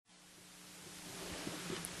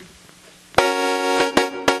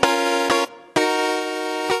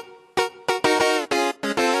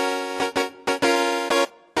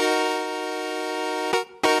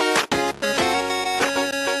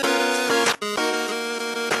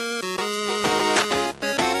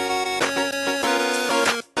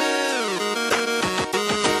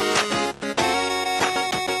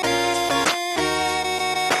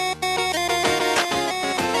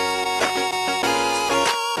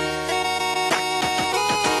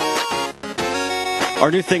Our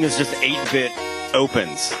new thing is just 8-bit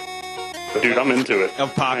opens Dude, I'm into it.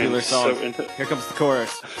 of popular I'm songs. so into it. Here comes the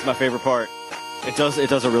chorus. It's my favorite part. It does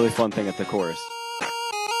a really fun thing at the chorus.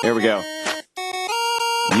 Here we go.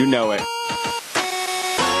 You know it.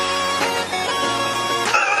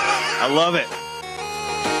 I love it.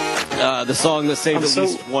 The song that saved at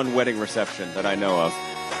least one wedding reception that I know of.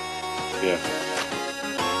 Yeah.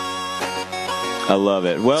 I love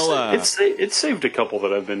it. Well, it's saved a couple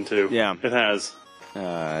that I've been to. Yeah. It has.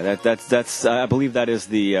 That's I believe that is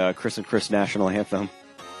the Chris and Chris national anthem.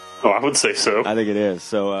 Oh, I would say so. I think it is.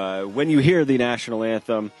 So when you hear the national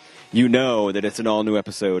anthem, you know that it's an all-new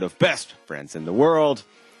episode of Best Friends in the World.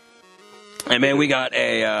 And man, we got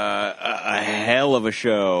a hell of a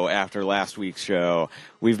show after last week's show.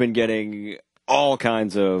 We've been getting all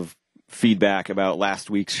kinds of feedback about last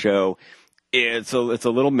week's show. It's a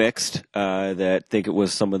little mixed. That think it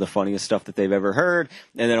was some of the funniest stuff that they've ever heard,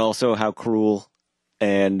 and then also how cruel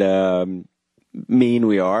and mean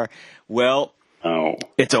we are. Well,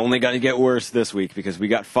 it's only going to get worse this week because we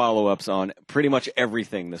got follow-ups on pretty much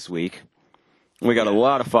everything this week. We got a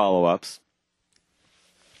lot of follow-ups.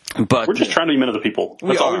 But we're just trying to be men of the people.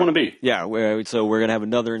 That's all we want to be. Yeah, so we're going to have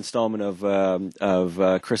another installment of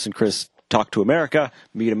Chris and Chris Talk to America,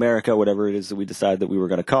 Meet America, whatever it is that we decided that we were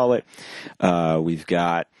going to call it. We've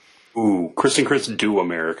got Chris and Chris Do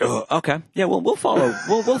America. Okay, yeah, well we'll follow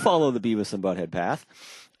the Beavis and Butthead path.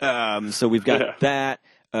 So we've got that.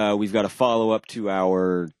 We've got a follow up to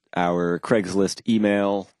our Craigslist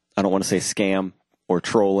email. I don't want to say scam or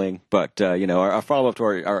trolling, but our follow up to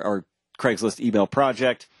our Craigslist email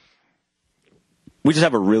project. We just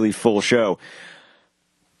have a really full show.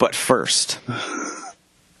 But first,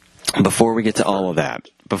 before we get to all of that,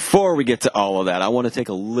 I want to take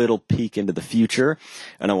a little peek into the future,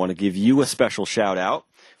 and I want to give you a special shout out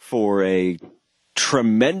for a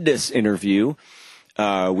tremendous interview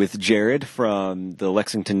with Jared from the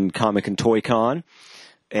Lexington Comic and Toy Con,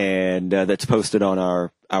 and that's posted on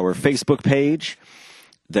our Facebook page.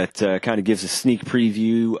 That kind of gives a sneak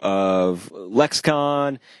preview of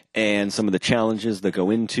LexCon and some of the challenges that go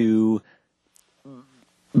into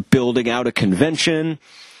building out a convention.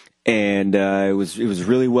 And it was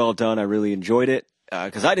really well done. I really enjoyed it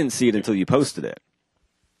because I didn't see it until you posted it.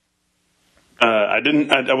 I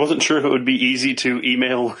didn't. I wasn't sure if it would be easy to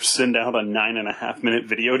email or send out a 9.5-minute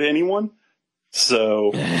video to anyone.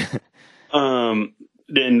 So,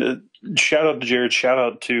 then shout out to Jared. Shout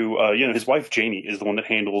out to his wife Janie is the one that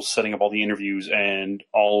handles setting up all the interviews and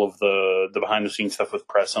all of the behind the scenes stuff with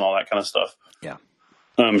press and all that kind of stuff. Yeah.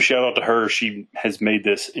 Shout out to her. She has made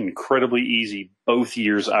this incredibly easy. Both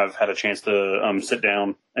years I've had a chance to sit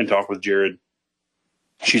down and talk with Jared.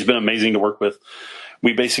 She's been amazing to work with.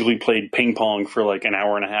 We basically played ping pong for like an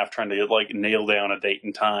hour and a half trying to nail down a date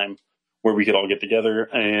and time where we could all get together.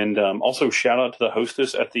 And also shout out to the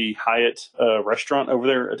hostess at the Hyatt restaurant over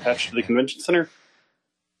there attached to the convention center,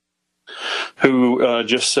 who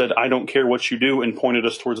just said, "I don't care what you do," and pointed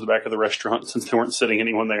us towards the back of the restaurant since there weren't sitting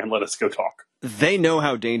anyone there and let us go talk. They know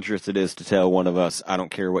how dangerous it is to tell one of us, "I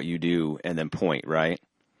don't care what you do," and then point, right?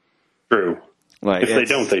 True. If they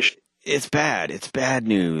don't, they should. It's bad. It's bad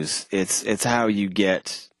news. It's how you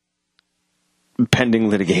get pending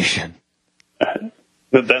litigation.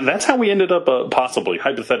 That's how we ended up possibly,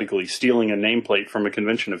 hypothetically, stealing a nameplate from a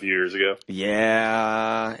convention a few years ago.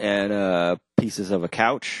 Yeah, and pieces of a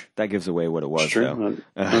couch. That gives away what it was, it's true.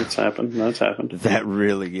 That's happened. That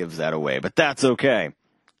really gives that away, but that's okay.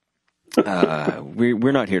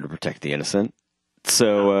 We're not here to protect the innocent.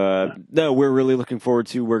 So, no, we're really looking forward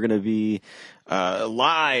to, we're going to be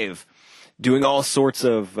live, doing all sorts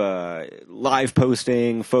of live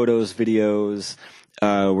posting, photos, videos.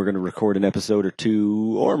 We're going to record an episode or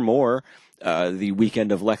two or more the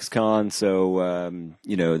weekend of LexCon. So,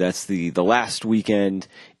 that's the last weekend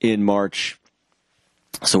in March.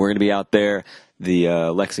 So we're going to be out there, the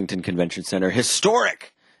Lexington Convention Center,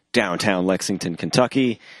 historic downtown Lexington,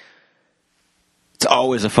 Kentucky. It's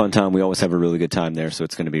always a fun time. We always have a really good time there, so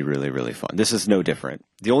it's going to be really, really fun. This is no different.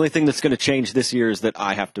 The only thing that's going to change this year is that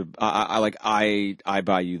I have to. I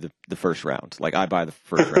buy you the first round. Like I buy the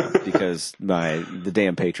first round because the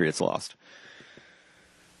damn Patriots lost.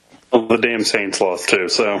 Well, the damn Saints lost too.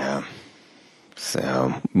 So yeah,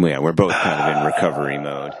 we're both kind of in recovery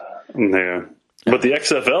mode. Yeah. But the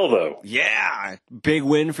XFL, though. Yeah. Big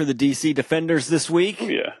win for the DC Defenders this week.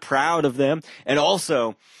 Yeah. Proud of them. And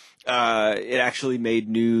also, it actually made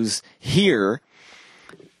news here.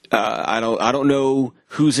 I don't know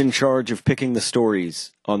who's in charge of picking the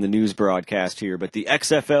stories on the news broadcast here, but the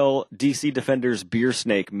XFL DC Defenders beer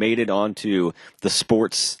snake made it onto the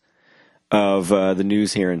sports of the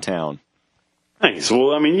news here in town. Nice.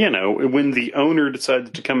 Well, I mean, when the owner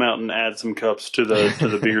decided to come out and add some cups to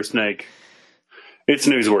the beer snake, it's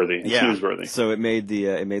newsworthy. It's newsworthy. So it made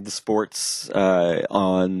the sports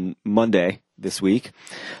on Monday this week.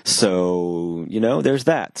 So there's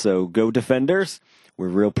that. So go Defenders. We're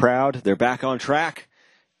real proud. They're back on track,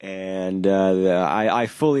 and I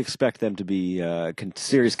fully expect them to be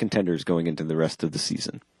serious contenders going into the rest of the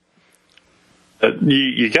season.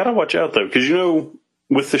 You got to watch out though, because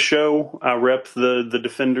with the show, I rep the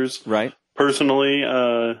Defenders. Right. Personally,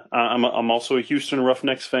 I'm also a Houston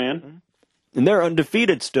Roughnecks fan. And they're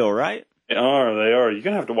undefeated still, right? They are. You're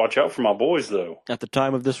going to have to watch out for my boys, though. At the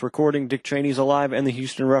time of this recording, Dick Cheney's alive, and the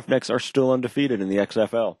Houston Roughnecks are still undefeated in the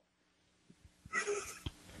XFL.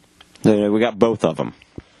 We got both of them.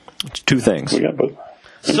 It's two things. We got both.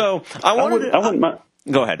 So, I wouldn't mind.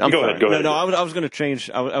 Go ahead. Go ahead. No, I was going to change.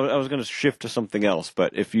 I was going to shift to something else.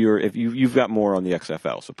 But if you've got more on the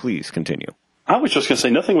XFL, so please continue. I was just going to say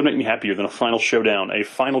nothing would make me happier than a final showdown, a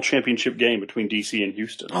final championship game between DC and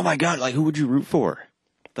Houston. Oh my God! Like, who would you root for?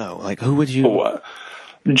 Though, like, who would you?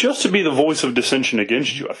 Just to be the voice of dissension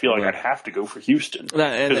against you, I feel like I'd have to go for Houston.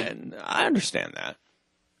 And I understand that.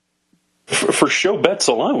 For show bets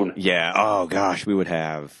alone. Yeah. Oh gosh, we would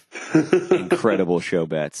have incredible show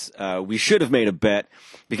bets. We should have made a bet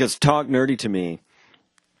because Talk Nerdy to Me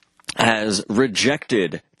has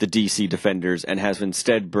rejected the DC Defenders and has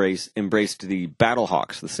instead embraced the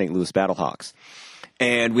Battlehawks, the St. Louis Battlehawks.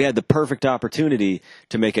 And we had the perfect opportunity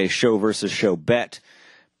to make a show versus show bet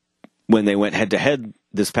when they went head to head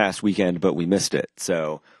this past weekend, but we missed it.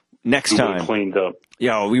 So next time, cleaned up.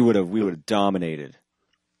 Yeah, we would have dominated.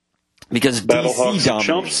 Because Battlehawks DC dominates.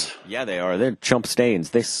 Chumps? Yeah, they are. They're chump stains.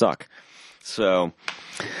 They suck. So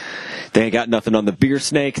they ain't got nothing on the beer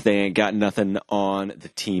snake. They ain't got nothing on the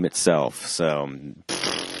team itself. So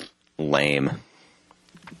lame.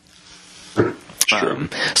 Sure.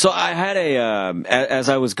 So I had as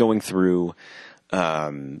I was going through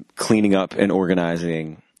cleaning up and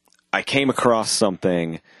organizing, I came across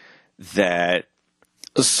something that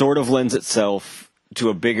sort of lends itself to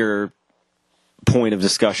a bigger point of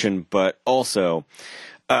discussion, but also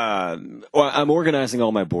I'm organizing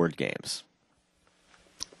all my board games.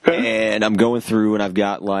 Okay. And I'm going through and I've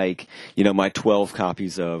got my 12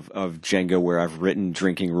 copies of Jenga where I've written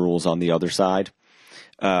drinking rules on the other side.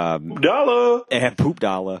 Dollar. And Poop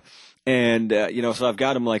Dollar. And, so I've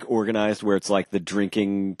got them organized where it's the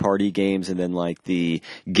drinking party games and then the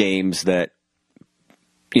games that,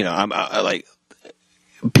 I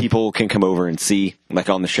people can come over and see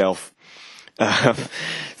on the shelf. I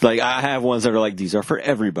have ones that are these are for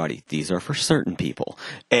everybody. These are for certain people.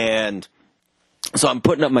 And so I'm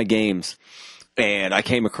putting up my games and I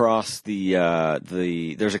came across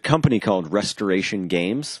there's a company called Restoration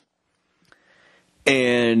Games.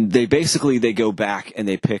 And they go back and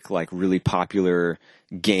they pick really popular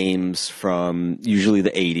games from usually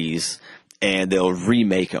the 80s and they'll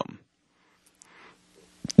remake them.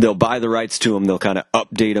 They'll buy the rights to them. They'll kind of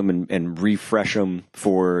update them and refresh them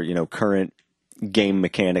for, current game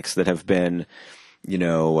mechanics that have been,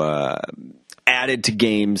 added to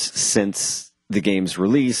games since the game's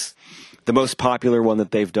release. The most popular one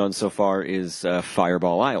that they've done so far is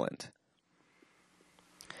Fireball Island.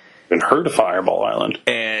 I've heard of Fireball Island.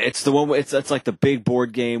 And it's the one. It's the big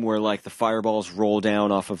board game where the fireballs roll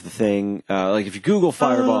down off of the thing. If you Google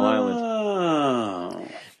Fireball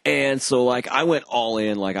Island. And so I went all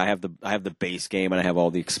in. I have the base game and I have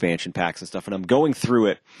all the expansion packs and stuff, and I'm going through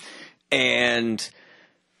it. And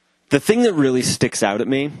the thing that really sticks out at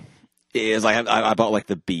me is I bought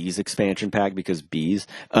the bees expansion pack because bees.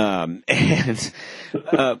 But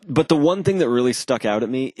the one thing that really stuck out at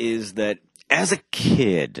me is that as a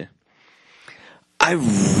kid, I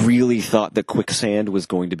really thought that quicksand was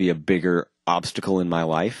going to be a bigger obstacle in my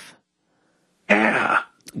life. Yeah.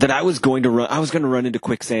 That I was going to run into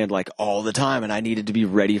quicksand all the time, and I needed to be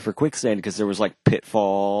ready for quicksand because there was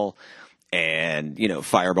Pitfall and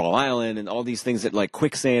Fireball Island and all these things that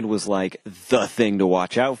quicksand was the thing to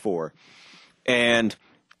watch out for. And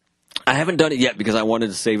I haven't done it yet because I wanted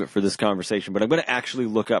to save it for this conversation, but I'm going to actually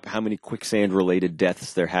look up how many quicksand related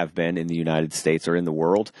deaths there have been in the United States or in the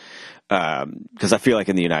world. Because I feel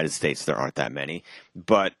in the United States there aren't that many,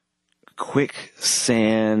 but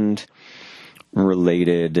quicksand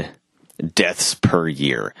related deaths per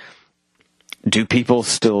year. Do people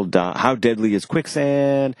still die? How deadly is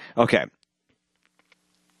quicksand? Okay.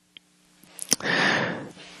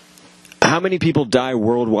 How many people die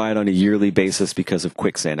worldwide on a yearly basis because of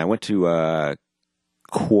quicksand? I went to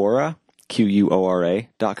Quora,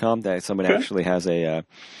 Quora.com. That someone actually has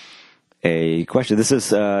a question. This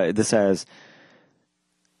has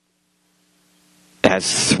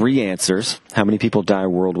has 3 answers. How many people die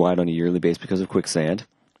worldwide on a yearly basis because of quicksand?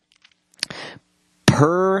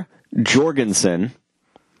 Per Jorgensen,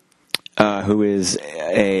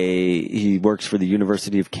 he works for the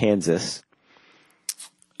University of Kansas.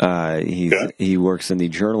 He works in the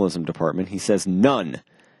journalism department. He says none.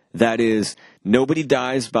 That is, nobody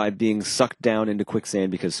dies by being sucked down into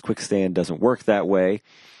quicksand because quicksand doesn't work that way.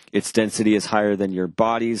 Its density is higher than your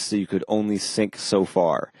body's, so you could only sink so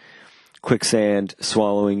far. Quicksand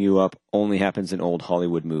swallowing you up only happens in old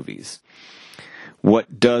Hollywood movies.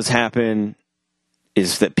 What does happen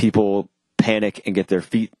is that people panic and get their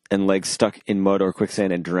feet and legs stuck in mud or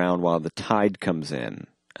quicksand and drown while the tide comes in.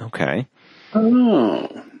 Okay. Oh.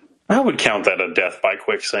 I would count that a death by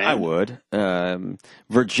quicksand. I would.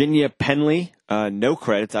 Virginia Penley, no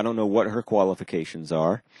credits. I don't know what her qualifications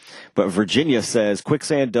are. But Virginia says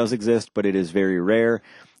quicksand does exist, but it is very rare.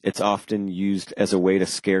 It's often used as a way to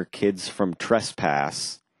scare kids from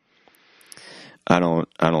trespass. I don't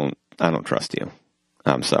trust you.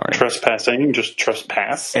 I'm sorry. Trespassing, just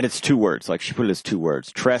trespass. And it's 2 words. Like she put it as 2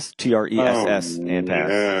 words. Tress, Tress, and pass.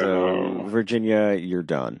 No. So Virginia, you're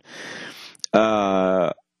done.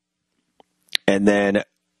 And then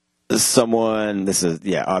someone,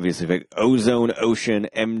 obviously, Ozone Ocean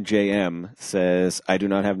MJM says, I do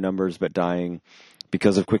not have numbers, but dying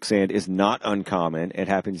because of quicksand is not uncommon. It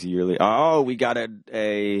happens yearly. Oh, we got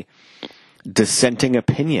a dissenting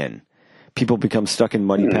opinion. People become stuck in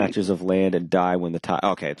muddy patches of land and die when the tide,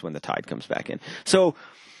 it's when the tide comes back in. So,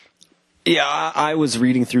 yeah, I was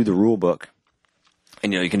reading through the rule book.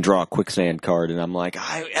 And, you can draw a quicksand card, and I'm like,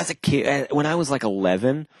 as a kid, when I was like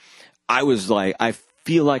 11, I was like, I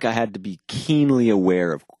feel like I had to be keenly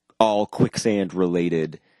aware of all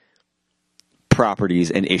quicksand-related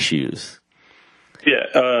properties and issues. Yeah,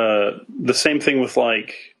 the same thing with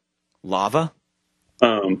like lava.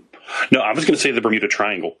 No, I was going to say the Bermuda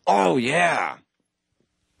Triangle. Oh yeah,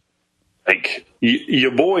 like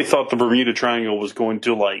your boy thought the Bermuda Triangle was going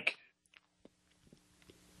to like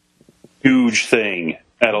huge thing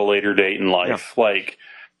at a later date in life. Yeah. Like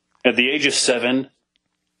at the age of 7.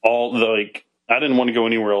 I didn't want to go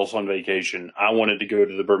anywhere else on vacation. I wanted to go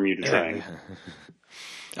to the Bermuda Triangle.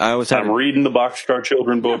 I'm reading the Boxcar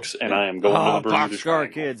Children books, and I am going to the Bermuda Triangle.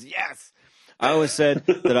 Boxcar Kids, yes! I always said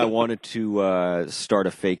that I wanted to start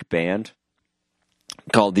a fake band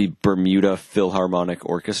called the Bermuda Philharmonic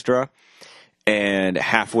Orchestra, and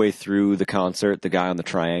halfway through the concert, the guy on the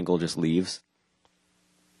triangle just leaves.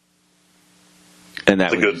 And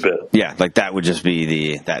that's a good bit. Yeah, like that would just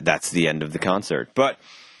be that's the end of the concert. But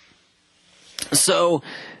so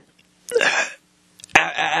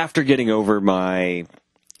after getting over my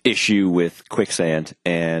issue with quicksand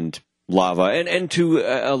and lava and to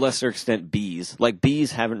a lesser extent bees, like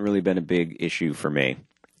bees haven't really been a big issue for me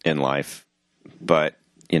in life, but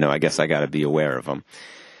I guess I got to be aware of them.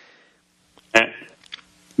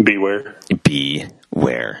 Beware.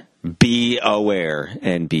 Beware. Be aware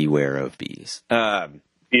and beware of bees.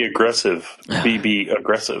 Be aggressive. Be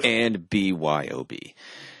aggressive. And BYOB.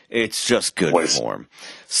 It's just good Always. form.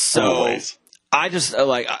 So Always. I just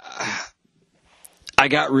I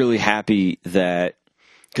got really happy that,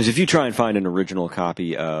 because if you try and find an original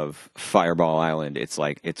copy of Fireball Island, it's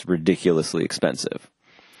ridiculously expensive.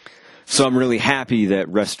 So I'm really happy that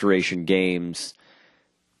Restoration Games,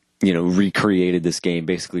 recreated this game,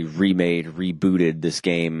 basically rebooted this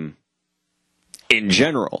game in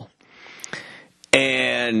general.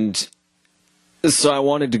 And so I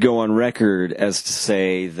wanted to go on record as to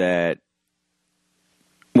say that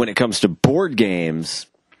when it comes to board games,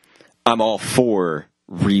 I'm all for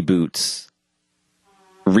reboots,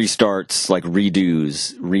 restarts, like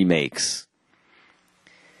redos, remakes.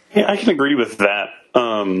 Yeah, I can agree with that.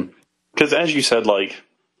 Because as you said, like,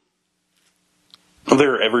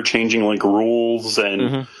 there are ever-changing like rules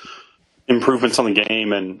and improvements on the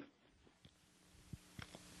game, and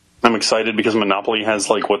I'm excited because Monopoly has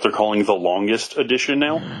like what they're calling the longest edition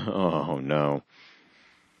now. Oh no!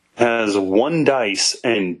 Has 1 dice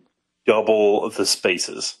and double the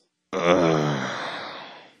spaces. I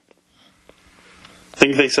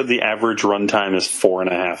think they said the average runtime is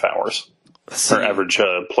 4.5 hours. Or average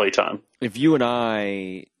playtime. If you and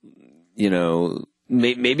I,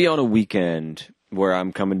 maybe on a weekend where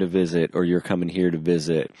I'm coming to visit or you're coming here to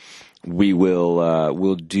visit,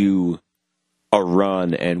 we'll do a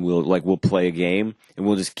run and we'll play a game and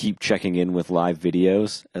we'll just keep checking in with live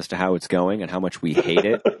videos as to how it's going and how much we hate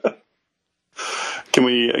it. Can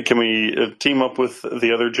we team up with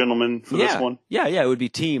the other gentleman for this one? Yeah, it would be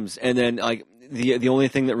teams, and then like the only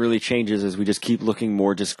thing that really changes is we just keep looking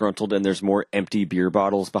more disgruntled and there's more empty beer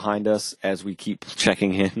bottles behind us as we keep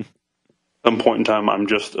checking in. some point in time, I'm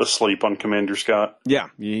just asleep on Commander Scott. Yeah,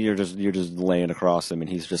 you're just laying across him, and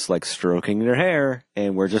he's just like stroking your hair,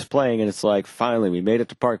 and we're just playing, and it's like, finally, we made it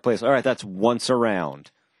to Park Place. All right, that's once around,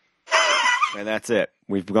 and that's it.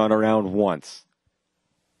 We've gone around once.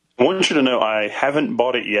 I want you to know I haven't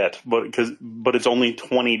bought it yet, but it's only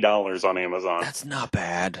 $20 on Amazon. That's not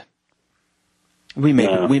bad. We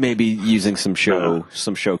may be using some show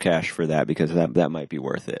cash for that, because that might be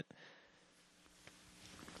worth it.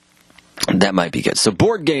 That might be good. So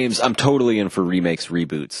board games, I'm totally in for remakes,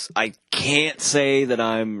 reboots. I can't say that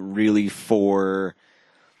I'm really for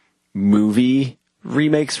movie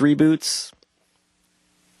remakes, reboots.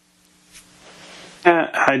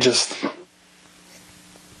 I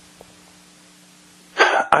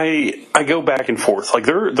go back and forth. Like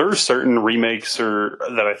there are certain remakes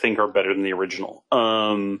that I think are better than the original.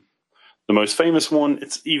 The most famous one,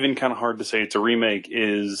 it's even kind of hard to say it's a remake,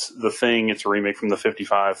 is The Thing. It's a remake from the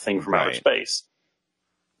 1955 Thing from Outer Space.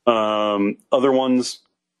 Other ones,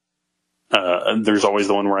 there's always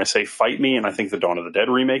the one where I say Fight Me, and I think the Dawn of the Dead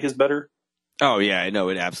remake is better. Oh, yeah, I know,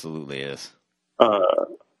 it absolutely is. I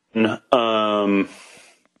like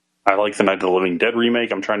the Night of the Living Dead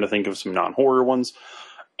remake. I'm trying to think of some non-horror ones.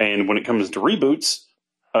 And when it comes to reboots,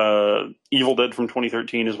 Evil Dead from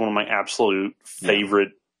 2013 is one of my absolute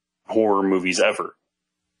favorite horror movies ever.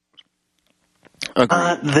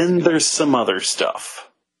 Then there's some other stuff.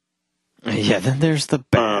 Yeah, then there's the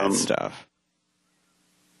bad stuff.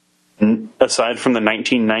 Aside from the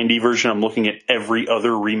 1990 version, I'm looking at every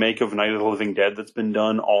other remake of Night of the Living Dead that's been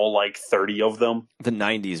done, all like 30 of them. The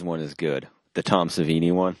 90s one is good. The Tom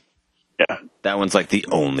Savini one. Yeah. That one's like the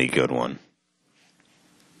only good one.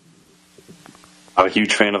 I'm a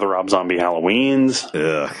huge fan of the Rob Zombie Halloweens.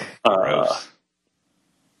 Ugh, gross.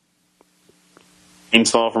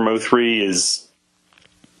 Chainsaw from 2003 is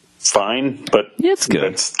fine, but it's good.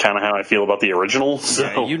 That's kind of how I feel about the original. So.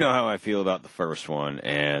 Yeah, you know how I feel about the first one,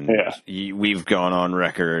 and we've gone on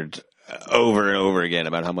record over and over again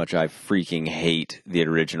about how much I freaking hate the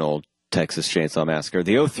original Texas Chainsaw Massacre.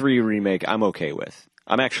 The 2003 remake, I'm okay with.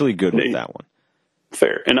 I'm actually good with that one.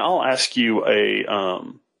 Fair. And I'll ask you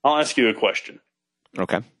a question.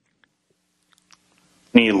 Okay.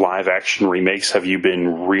 Any live action remakes have you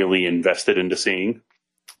been really invested into seeing?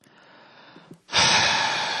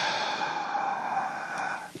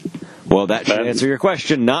 Well, that should answer your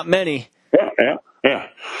question. Not many. Yeah.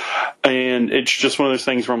 And it's just one of those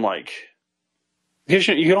things where I'm like, you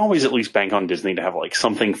can always at least bank on Disney to have like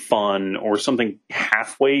something fun or something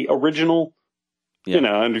halfway original. Yeah.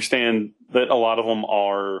 I understand that a lot of them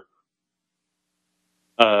are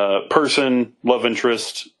person, love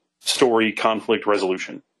interest, story, conflict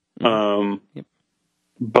resolution. But,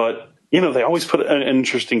 they always put an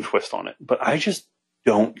interesting twist on it. But I just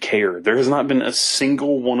don't care. There has not been a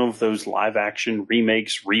single one of those live action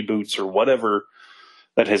remakes, reboots, or whatever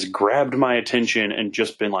that has grabbed my attention and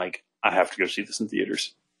just been like, I have to go see this in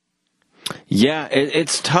theaters. Yeah,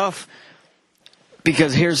 it's tough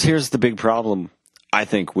because here's the big problem, I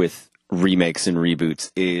think, with remakes and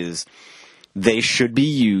reboots is they should be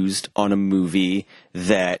used on a movie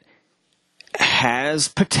that has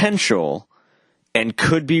potential and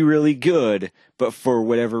could be really good, but for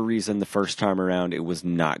whatever reason, the first time around, it was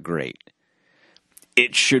not great.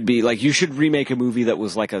 It should be like, you should remake a movie that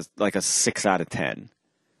was like a 6 out of 10.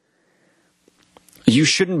 You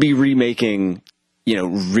shouldn't be remaking,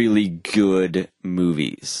 really good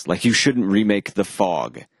movies. Like, you shouldn't remake The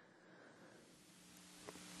Fog.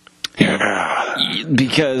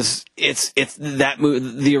 Because it's that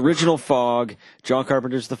movie, the original Fog, John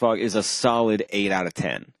Carpenter's The Fog, is a solid 8 out of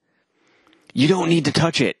 10. You don't need to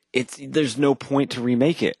touch it. There's no point to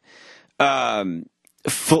remake it.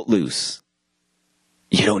 Footloose.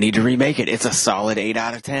 You don't need to remake it. It's a solid 8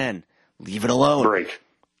 out of 10. Leave it alone. Break.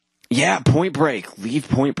 Yeah, Point Break. Leave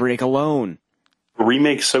Point Break alone.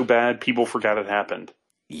 Remake so bad, people forgot it happened.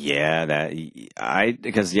 Yeah, I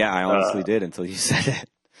honestly did until you said it.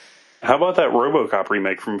 How about that RoboCop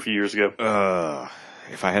remake from a few years ago?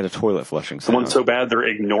 If I had a toilet flushing sound. The one so bad they're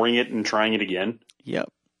ignoring it and trying it again?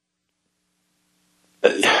 Yep.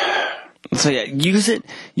 So yeah, use it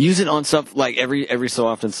on stuff like every so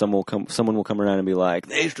often someone will come around and be like,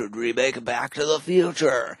 they should remake Back to the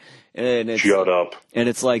Future. And shut up. And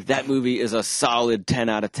it's like, that movie is a solid 10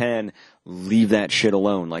 out of 10. Leave that shit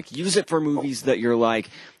alone. Like, use it for movies that you're like,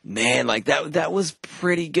 man, like that was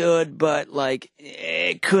pretty good, but like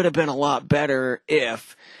it could have been a lot better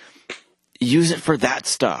if. Use it for that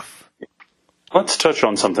stuff. Let's touch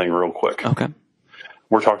on something real quick. Okay.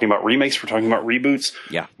 We're talking about remakes. We're talking about reboots.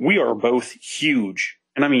 Yeah. We are both huge,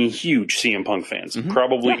 and I mean huge CM Punk fans. Mm-hmm.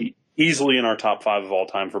 Probably easily in our top 5 of all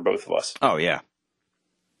time for both of us. Oh, yeah.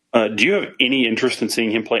 Do you have any interest in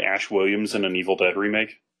seeing him play Ash Williams in an Evil Dead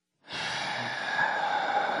remake?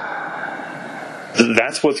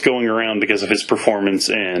 That's what's going around because of his performance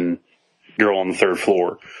in Girl on the Third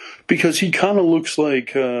Floor. Because he kind of looks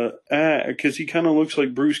like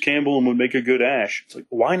Bruce Campbell and would make a good Ash. It's like,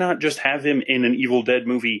 why not just have him in an Evil Dead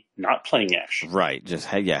movie not playing Ash? Right. Just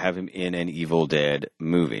have him in an Evil Dead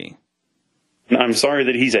movie. And I'm sorry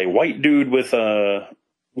that he's a white dude with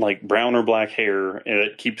like brown or black hair, and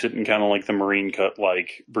it keeps it in kind of like the Marine cut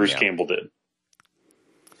like Bruce Campbell did.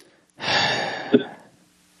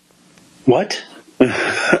 What?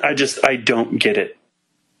 I don't get it.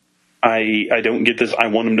 I don't get this. I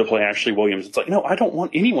want him to play Ashley Williams. It's like, no, I don't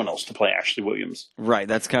want anyone else to play Ashley Williams. Right.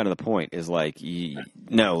 That's kind of the point, is like,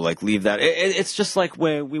 no, like, leave that. It's just like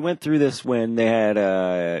when we went through this when they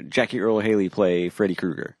had Jackie Earle Haley play Freddy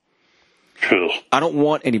Krueger. I don't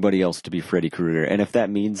want anybody else to be Freddy Krueger. And if that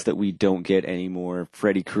means that we don't get any more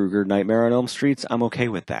Freddy Krueger Nightmare on Elm Streets, I'm okay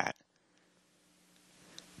with that.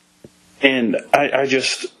 And I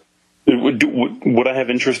just... Would I have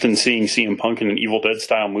interest in seeing CM Punk in an Evil Dead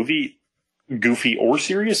style movie, goofy or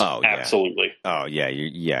serious? Oh, yeah. Absolutely. Oh yeah,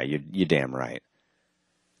 you're damn right.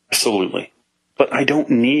 Absolutely. But I don't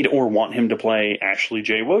need or want him to play Ashley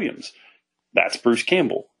J. Williams. That's Bruce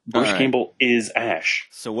Campbell. Bruce Campbell is Ash.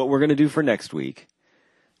 So what we're gonna do for next week?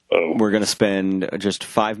 We're gonna spend just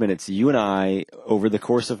 5 minutes, you and I, over the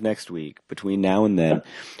course of next week. Between now and then,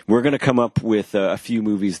 we're gonna come up with a few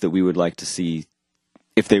movies that we would like to see.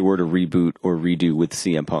 If they were to reboot or redo with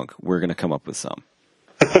CM Punk, we're going to come up with some.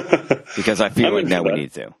 Because I feel like now we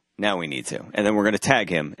need to. Now we need to. And then we're going to tag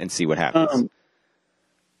him and see what happens.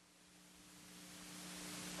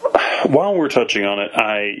 While we're touching on it,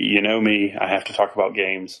 you know me, I have to talk about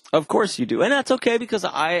games. Of course you do. And that's okay because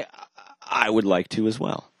I would like to as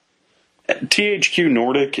well. THQ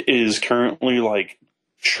Nordic is currently like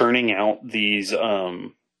churning out these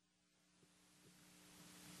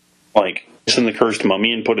like in the Cursed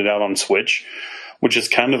Mummy and put it out on Switch, which is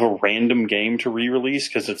kind of a random game to re-release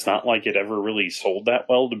because it's not like it ever really sold that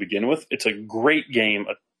well to begin with. It's a great game,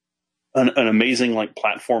 an amazing like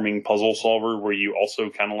platforming puzzle solver where you also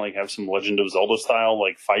kind of like have some Legend of Zelda style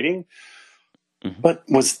like fighting. Mm-hmm. But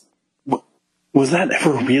was that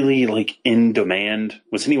ever really like in demand?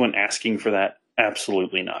 Was anyone asking for that?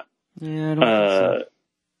 Absolutely not. Yeah, I don't think so.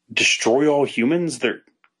 Destroy All Humans?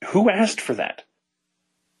 Who asked for that?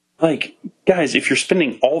 Like, guys, if you're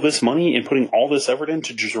spending all this money and putting all this effort in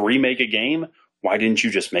to just remake a game, why didn't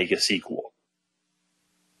you just make a sequel?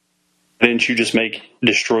 Why didn't you just make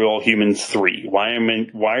Destroy All Humans 3?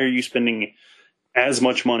 Why are you spending as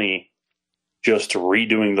much money just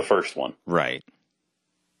redoing the first one? Right.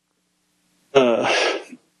 And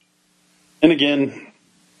again,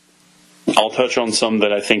 I'll touch on some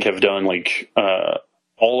that I think have done, like,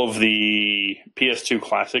 all of the PS2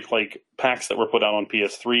 classic like packs that were put out on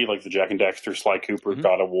PS3, like the Jak and Daxter, Sly Cooper,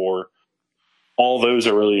 God of War. All those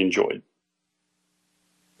are really enjoyed.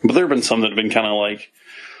 But there have been some that have been kind of like,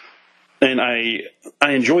 and I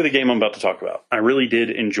enjoy the game I'm about to talk about. I really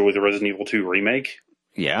did enjoy the Resident Evil 2 remake.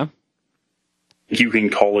 Yeah. You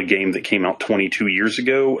can call a game that came out 22 years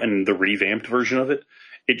ago and the revamped version of it.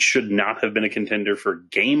 It should not have been a contender for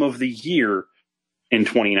Game of the Year in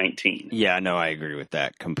 2019. Yeah, no, I agree with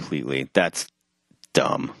that completely. That's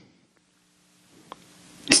dumb.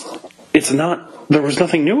 It's not, there was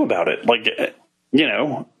nothing new about it. Like, you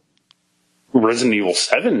know, Resident Evil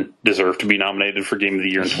 7 deserved to be nominated for Game of the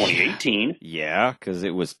Year in 2018. Yeah, because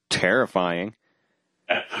it was terrifying.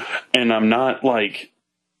 And I'm not like,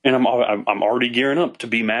 and I'm already gearing up to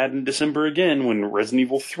be mad in December again when Resident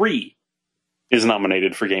Evil 3 is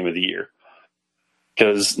nominated for Game of the Year.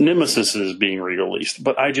 Because Nemesis is being re-released.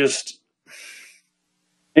 But I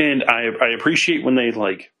appreciate when they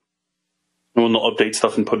when they'll update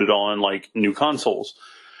stuff and put it on like new consoles.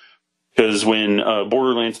 Because when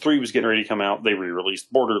Borderlands 3 was getting ready to come out, they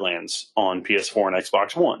re-released Borderlands on PS4 and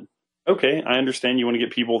Xbox One. Okay, I understand you want to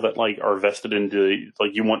get people that like are vested into,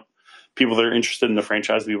 like, you want people that are interested in the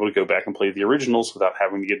franchise to be able to go back and play the originals without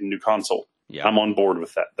having to get a new console. Yeah. I'm on board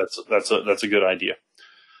with that. That's a good idea.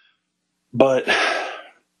 But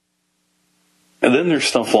and then there's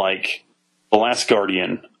stuff like The Last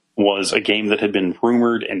Guardian was a game that had been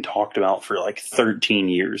rumored and talked about for like 13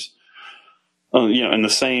 years. In the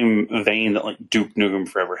same vein that like Duke Nukem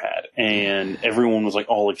Forever had. And everyone was like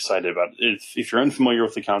all excited about it. If you're unfamiliar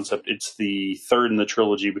with the concept, it's the third in the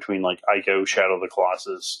trilogy between like Ico, Shadow of the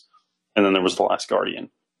Colossus, and then there was The Last Guardian.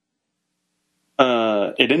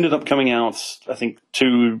 It ended up coming out, I think,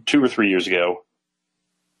 two or 3 years ago,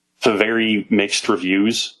 to very mixed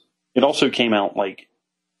reviews. it also came out like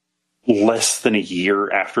less than a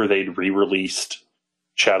year after they'd re-released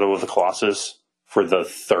Shadow of the Colossus for the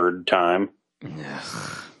third time. Yeah.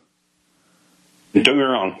 Don't get me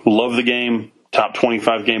wrong, love the game. Top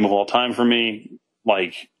 25 game of all time for me.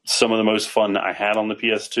 Like, some of the most fun I had on the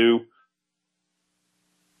PS2.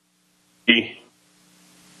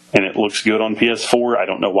 And it looks good on PS4. I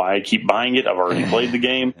don't know why I keep buying it. I've already played the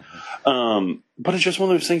game. But it's just one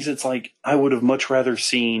of those things that's like, I would have much rather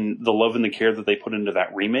seen the love and the care that they put into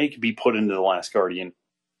that remake be put into The Last Guardian.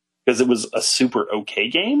 Because it was a super okay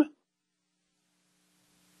game.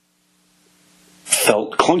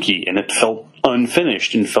 Felt clunky and it felt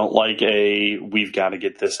unfinished and felt like a we've got to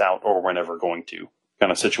get this out or we're never going to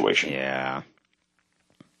kind of situation. Yeah.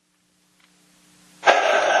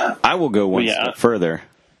 I will go one step further.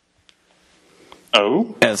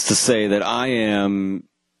 Oh? As to say that I am,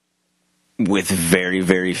 with very,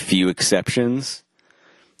 very few exceptions,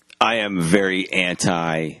 I am very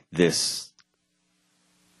anti this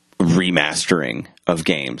remastering of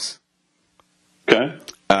games. Okay.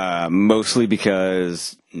 Mostly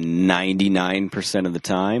because 99% of the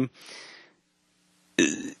time,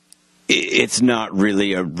 it's not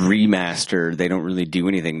really a remaster. They don't really do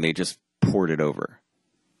anything. They just port it over.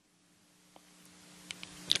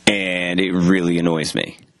 And it really annoys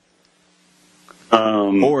me.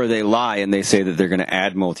 Or they lie and they say that they're going to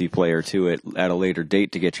add multiplayer to it at a later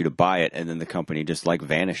date to get you to buy it, and then the company just like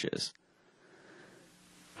vanishes.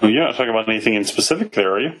 Well, you're not talking about anything in specific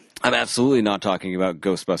there, are you? I'm absolutely not talking about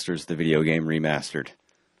Ghostbusters, the video game remastered.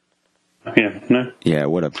 Yeah, no. Yeah,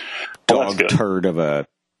 what a dog turd of a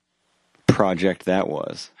project that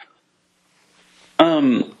was.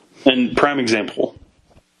 And prime example.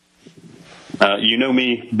 You know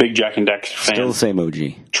me, big Jak and Daxter fan. Still the same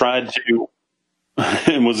OG. Tried to,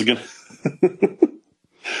 and was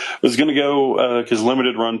gonna go because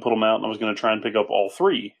limited run put them out, and I was gonna try and pick up all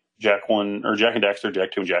three, Jak 1 or Jak and Daxter,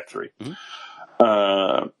 Jak 2, and Jak 3.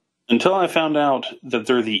 Mm-hmm. Until I found out that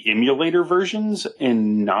they're the emulator versions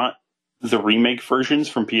and not the remake versions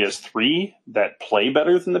from PS3 that play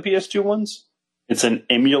better than the PS2 ones. It's an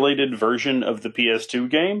emulated version of the PS2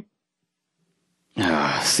 game.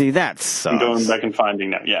 See, that sucks. I'm going back and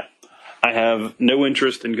finding that. Yeah, I have no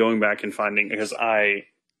interest in going back and finding because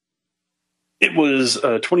it was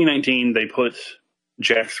 2019. They put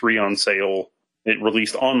Jak 3 on sale. It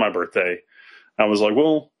released on my birthday. I was like,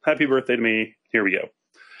 well, happy birthday to me. Here we go.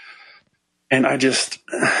 And I've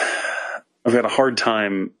got a hard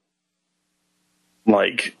time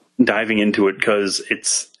like diving into it because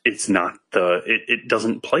it's not it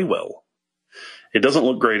doesn't play well. It doesn't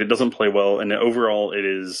look great. It doesn't play well. And overall it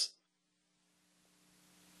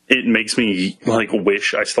makes me like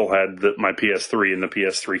wish I still had my PS3 and the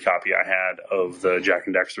PS3 copy I had of the Jak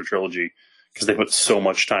and Daxter trilogy because they put so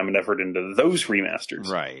much time and effort into those remasters.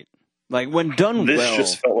 Right. Like when done this well,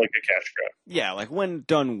 just felt like a cash grab. Yeah, like when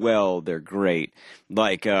done well, they're great.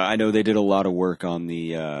 Like I know they did a lot of work on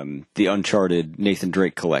the Uncharted Nathan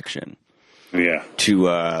Drake collection. Yeah. To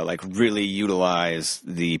like really utilize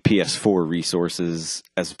the PS4 resources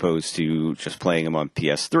as opposed to just playing them on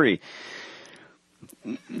PS3.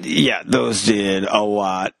 Yeah, those did a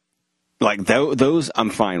lot. Like those I'm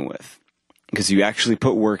fine with. Because you actually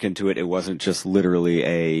put work into it. It wasn't just literally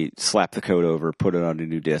a slap the code over, put it on a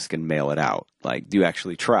new disc, and mail it out. Like, you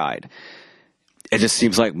actually tried. It just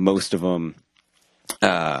seems like most of them,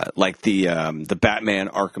 like the Batman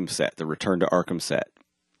Arkham set, the Return to Arkham set,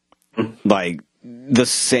 like the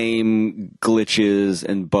same glitches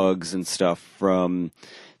and bugs and stuff from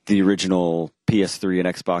the original PS3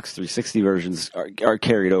 and Xbox 360 versions are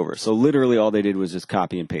carried over. So literally all they did was just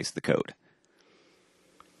copy and paste the code.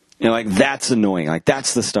 You know, like, that's annoying. Like,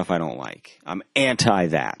 that's the stuff I don't like. I'm anti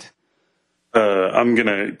that. I'm going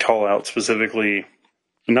to call out specifically,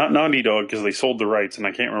 not Naughty Dog, because they sold the rights, and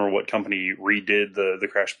I can't remember what company redid the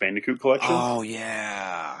Crash Bandicoot collection. Oh,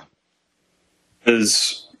 yeah.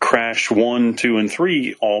 Because Crash 1, 2, and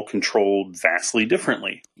 3 all controlled vastly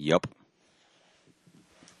differently. Yep.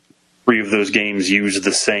 3 of those games used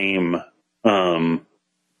the same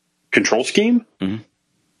control scheme. Mm-hmm.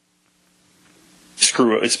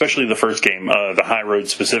 Especially the first game, the High Road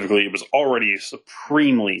specifically, it was already a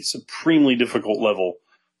supremely difficult level.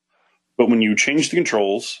 But when you change the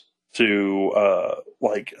controls to,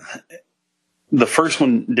 like, the first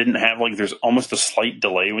one didn't have, like, there's almost a slight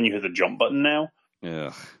delay when you hit the jump button now.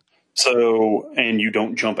 Yeah. So, and you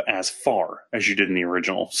don't jump as far as you did in the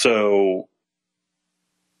original. So,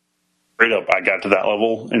 straight up, I got to that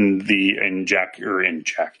level in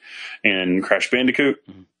Crash Bandicoot.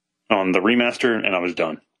 Mm-hmm. On the remaster, and I was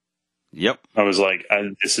done. Yep. I was like,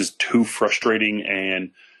 this is too frustrating,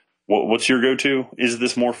 and What's your go-to? Is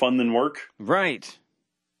this more fun than work? Right.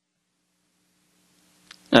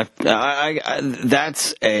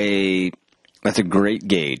 That's a great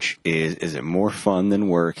gauge. Is it more fun than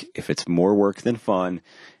work? If it's more work than fun,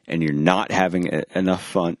 and you're not having enough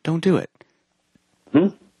fun, don't do it.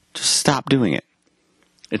 Just stop doing it.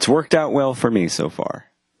 It's worked out well for me so far.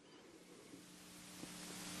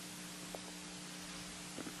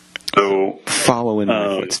 So follow in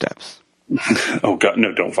my footsteps. Oh God,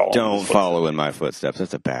 no! Don't follow. Don't follow in my footsteps.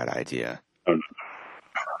 That's a bad idea. No.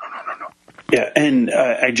 Yeah, and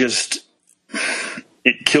I just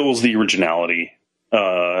it kills the originality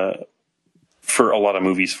for a lot of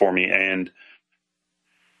movies for me, and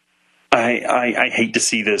I hate to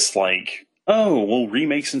see this like, oh, well,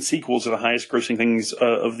 remakes and sequels are the highest grossing things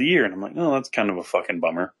of the year, and I'm like, oh, that's kind of a fucking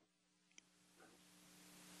bummer.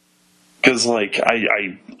 Because like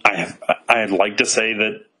I'd like to say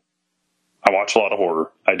that I watch a lot of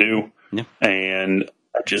horror. I do. Yeah. And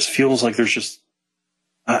it just feels like there's just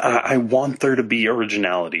I want there to be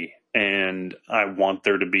originality, and I want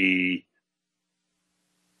there to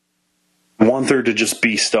just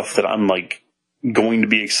be stuff that I'm like going to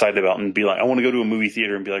be excited about and be like, I want to go to a movie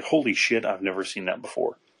theater and be like, holy shit, I've never seen that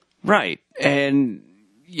before. Right. And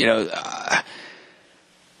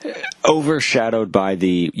overshadowed by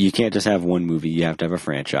you can't just have one movie, you have to have a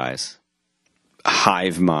franchise.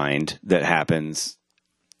 Hive mind that happens.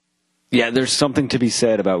 Yeah, there's something to be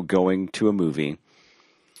said about going to a movie,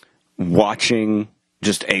 watching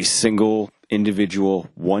just a single individual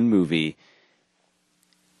one movie,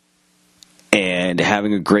 and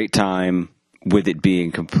having a great time with it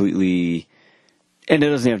being completely, and it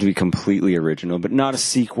doesn't have to be completely original, but not a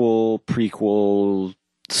sequel, prequel,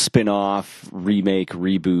 spin-off, remake,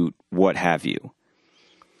 reboot, what have you.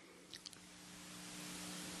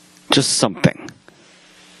 Just something.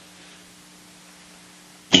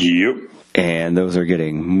 Yep. And those are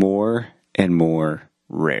getting more and more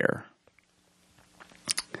rare.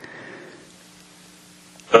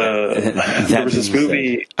 There was this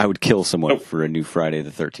movie. I would kill someone for a new Friday the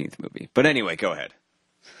 13th movie. But anyway, go ahead.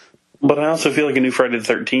 But I also feel like a new Friday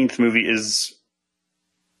the 13th movie is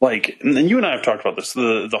like, and you and I have talked about this,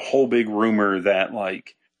 the whole big rumor that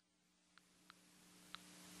like,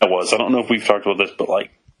 I don't know if we've talked about this, but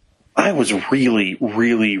like, I was really,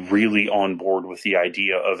 really, really on board with the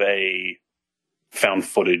idea of a found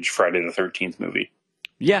footage Friday the 13th movie.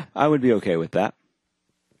 Yeah, I would be okay with that.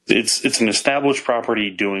 It's an established property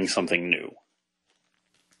doing something new.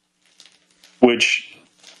 Which,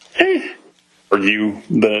 you'd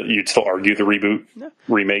still argue the reboot,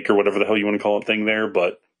 remake, or whatever the hell you want to call it thing there,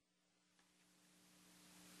 but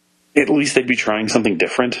at least they'd be trying something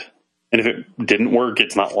different. And if it didn't work,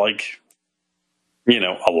 it's not like,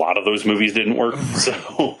 a lot of those movies didn't work.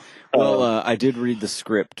 So, well, I did read the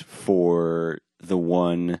script for the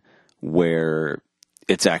one where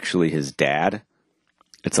it's actually his dad.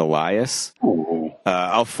 It's Elias.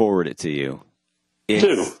 I'll forward it to you.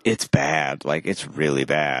 It's bad. Like, it's really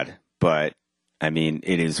bad. But, I mean,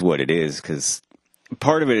 it is what it is, because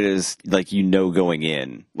part of it is, like, going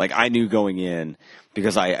in. Like, I knew going in,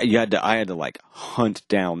 because I had to, like, hunt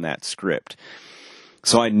down that script.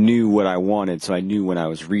 So I knew what I wanted, so I knew when I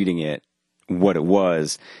was reading it what it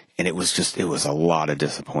was, and it was a lot of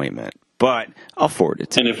disappointment. But I'll forward it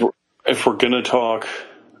to you. And if we're going to talk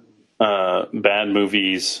bad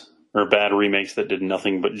movies or bad remakes that did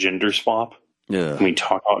nothing but gender swap, can we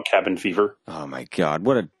talk about Cabin Fever? Oh my God,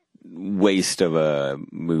 what a waste of a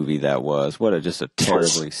movie that was. What just a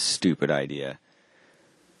terribly stupid idea.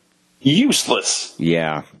 Useless.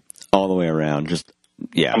 Yeah, all the way around. Just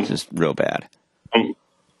real bad.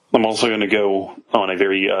 I'm also going to go on a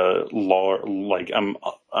very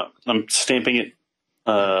I'm stamping it.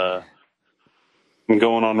 I'm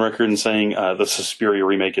going on record and saying the Suspiria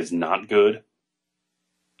remake is not good.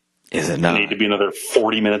 Is it not? It need to be another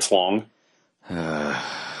 40 minutes long.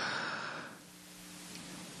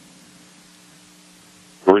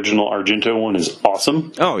 Original Argento one is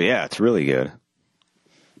awesome. Oh yeah, it's really good.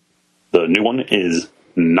 The new one is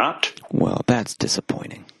not. Well, that's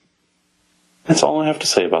disappointing. That's all I have to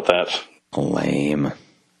say about that. Lame.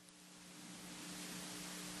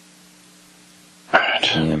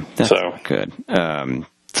 Alright. Yeah, that's good.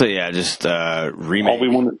 So yeah, just remake. All we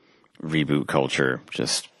wanted. Reboot culture.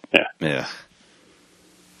 Just yeah.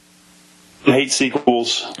 We hate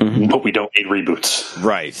sequels, but we don't hate reboots.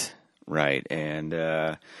 Right. And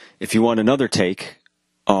if you want another take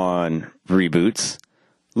on reboots,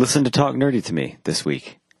 listen to Talk Nerdy to Me this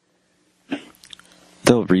week.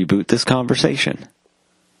 They'll reboot this conversation.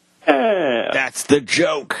 That's the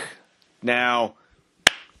joke. Now,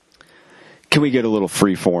 can we get a little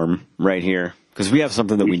free form right here? Because we have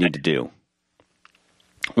something that we need to do.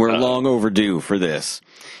 We're long overdue for this.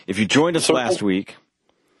 If you joined us last week,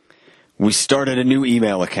 we started a new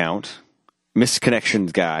email account,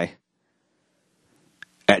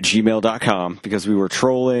 missconnectionsguy@gmail.com, because we were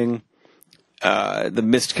trolling the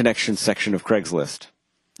missed connections section of Craigslist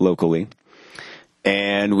locally.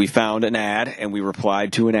 And we found an ad, and we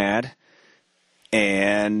replied to an ad.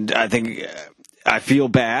 And I feel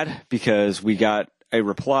bad because we got a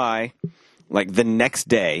reply like the next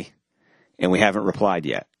day, and we haven't replied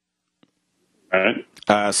yet. All right.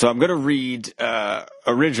 So I'm going to read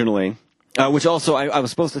originally, which also I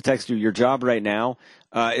was supposed to text you. Your job right now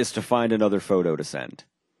is to find another photo to send.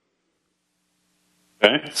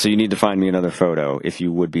 Okay. So you need to find me another photo if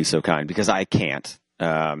you would be so kind, because I can't.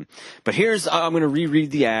 But I'm going to reread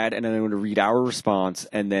the ad, and then I'm going to read our response,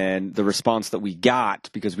 and then the response that we got,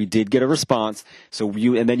 because we did get a response. So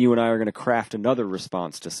you and I are going to craft another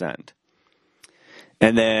response to send.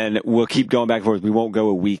 And then we'll keep going back and forth. We won't go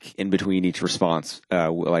a week in between each response.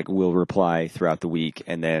 We'll reply throughout the week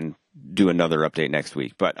and then do another update next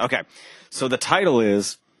week. But okay. So the title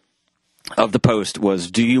of the post was,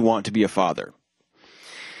 "Do you want to be a father?"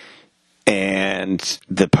 And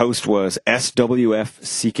the post was SWF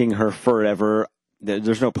seeking her forever.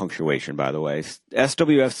 There's no punctuation, by the way.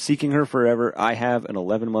 SWF seeking her forever. I have an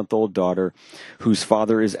 11-month-old daughter whose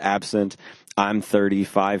father is absent. I'm 30,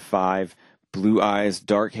 5'5", blue eyes,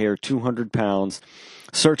 dark hair, 200 pounds,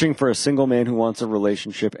 searching for a single man who wants a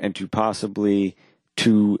relationship and possibly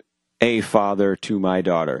to a father to my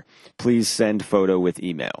daughter. Please send photo with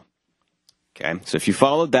email. Okay, so if you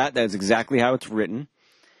followed that's exactly how it's written.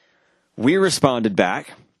 We responded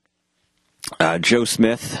back. Joe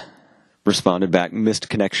Smith responded back,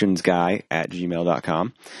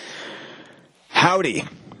 missedconnectionsguy@gmail.com. Howdy.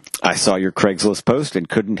 I saw your Craigslist post and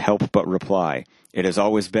couldn't help but reply. It has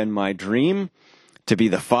always been my dream to be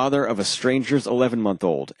the father of a stranger's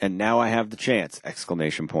 11-month-old, and now I have the chance! !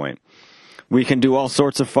 We can do all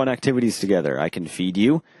sorts of fun activities together. I can feed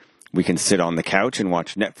you. We can sit on the couch and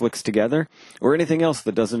watch Netflix together, or anything else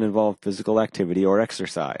that doesn't involve physical activity or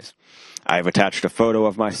exercise. I have attached a photo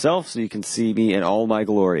of myself so you can see me in all my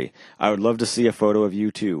glory. I would love to see a photo of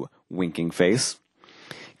you too. Winking face.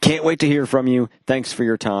 Can't wait to hear from you. Thanks for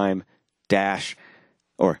your time.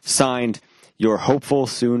 Signed, your hopeful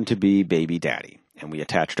soon-to-be baby daddy. And we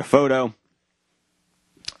attached a photo.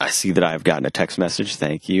 I see that I've gotten a text message.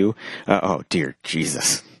 Thank you. Oh, dear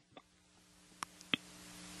Jesus.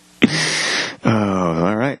 Oh,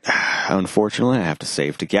 all right. Unfortunately, I have to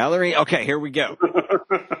save to gallery. Okay, here we go.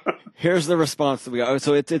 Here's the response that we got.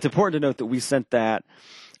 So it's important to note that we sent that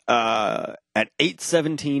at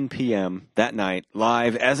 8:17 p.m. that night,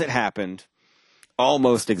 live as it happened,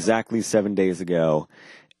 almost exactly 7 days ago.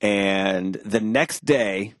 And the next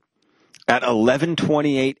day, at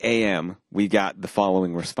 11:28 a.m., we got the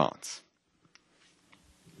following response.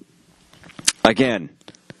 Again,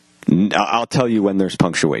 I'll tell you when there's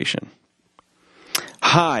punctuation.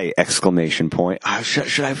 Hi! !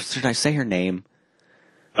 Should I say her name?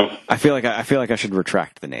 Oh. I feel like I should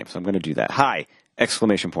retract the name, so I'm going to do that. Hi! !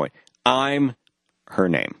 I'm her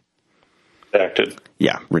name. Redacted.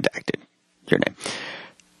 Yeah, redacted. Your name.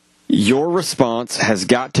 Your response has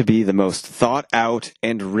got to be the most thought out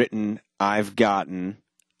and written I've gotten.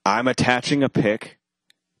 I'm attaching a pic.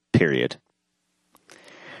 Period.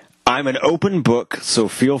 I'm an open book, so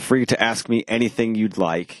feel free to ask me anything you'd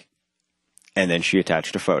like. And then she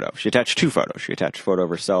attached a photo. She attached two photos. She attached a photo of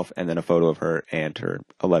herself and then a photo of her and her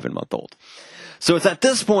 11-month-old. So it's at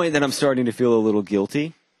this point that I'm starting to feel a little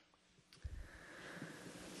guilty.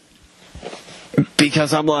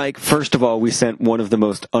 Because I'm like, first of all, we sent one of the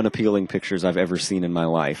most unappealing pictures I've ever seen in my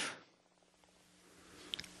life.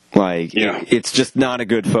 It's just not a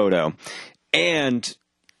good photo. And,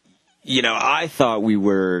 I thought we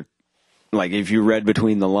were, if you read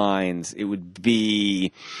between the lines, it would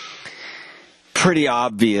be pretty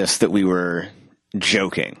obvious that we were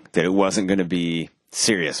joking, that it wasn't going to be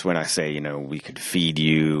serious when I say, we could feed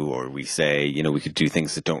you, or we say, we could do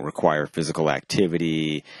things that don't require physical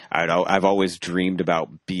activity. I've always dreamed about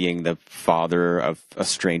being the father of a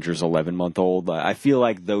stranger's 11-month-old. I feel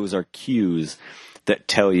like those are cues that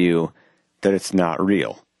tell you that it's not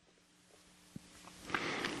real.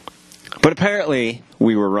 But apparently,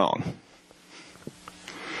 we were wrong.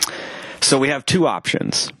 So we have two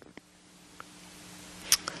options.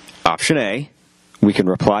 Option A, we can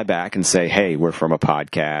reply back and say, hey, we're from a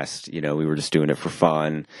podcast. We were just doing it for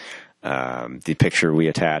fun. The picture we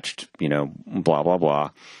attached, blah, blah,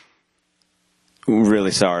 blah.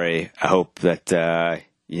 Really sorry. I hope that,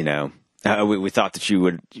 We thought that you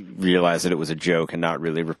would realize that it was a joke and not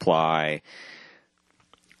really reply.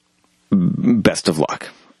 Best of luck.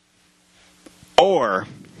 Or,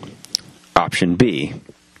 option B,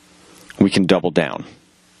 we can double down.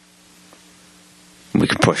 We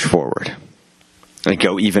can push forward and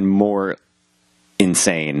go even more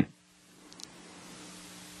insane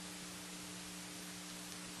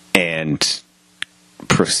and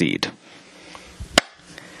proceed.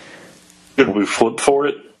 Did we flip for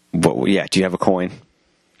it? Well, yeah. Do you have a coin?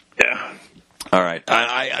 Yeah. All right.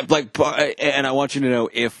 I like, and I want you to know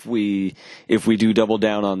if we do double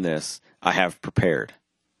down on this, I have prepared.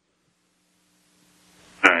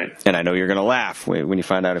 All right. And I know you're going to laugh when you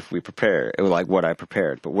find out if we prepare, like what I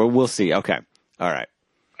prepared, but we'll see. Okay. All right.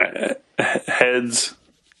 Heads,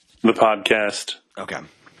 the podcast. Okay.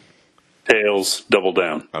 Tails, double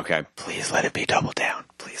down. Okay. Please let it be double down.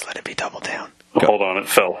 Please let it be double down. Hold on, it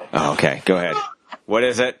fell. Oh, okay. Go ahead. What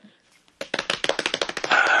is it?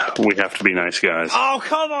 We have to be nice guys. Oh,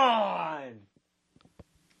 come on!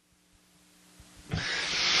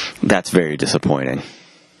 That's very disappointing.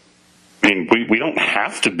 I mean, we don't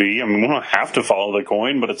have to be. I mean, we don't have to follow the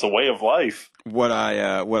coin, but it's a way of life. What I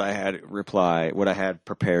had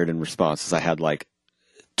prepared in response is I had like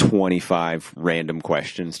 25 random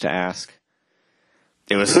questions to ask.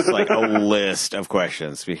 It was just like a list of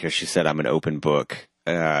questions because she said I'm an open book.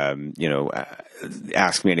 Ask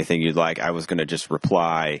me anything you'd like. I was going to just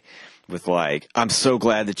reply with like, I'm so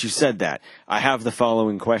glad that you said that. I have the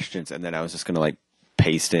following questions. And then I was just going to like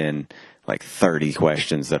paste in like 30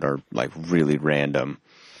 questions that are like really random.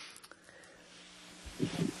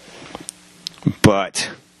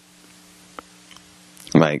 But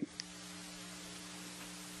like,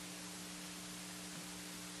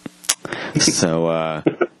 so,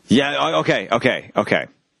 yeah, okay.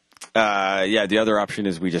 Yeah, the other option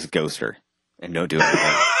is we just ghost her and don't do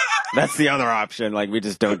anything. That's the other option. Like, we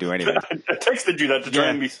just don't do anything. I texted you that to try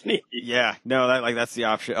and be sneaky. Yeah, no, that's the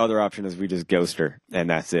option. Other option is we just ghost her and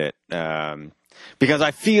that's it. Because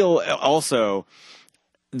I feel also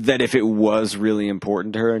that if it was really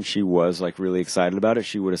important to her and she was like really excited about it,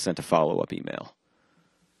 she would have sent a follow-up email.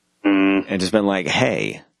 And just been like,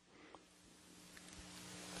 hey,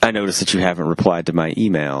 I noticed that you haven't replied to my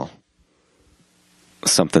email.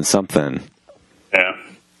 Something. Yeah.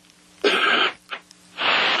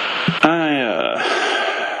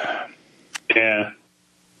 Yeah.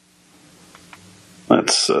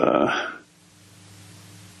 That's, I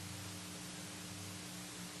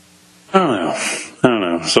don't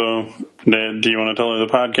know. So, do you want to tell her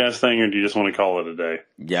the podcast thing, or do you just want to call it a day?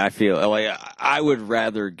 Yeah, I feel like I would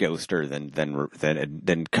rather ghost her than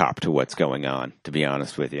cop to what's going on, to be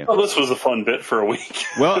honest with you. Well, this was a fun bit for a week.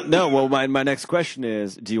 Well, no. Well, my next question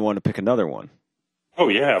is, do you want to pick another one? Oh,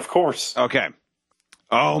 yeah, of course. Okay.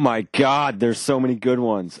 Oh, my God. There's so many good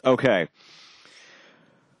ones. Okay.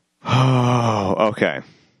 Oh, okay.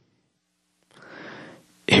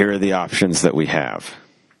 Here are the options that we have.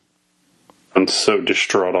 I'm so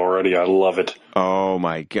distraught already. I love it. Oh,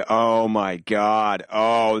 my God. Oh, my God.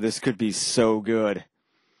 Oh, this could be so good.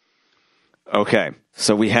 Okay.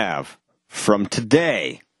 So we have from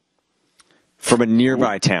today, from a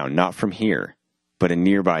nearby town, not from here, but a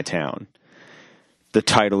nearby town. The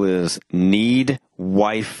title is Need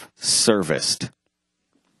Wife Serviced.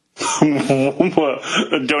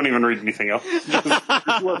 Don't even read anything else.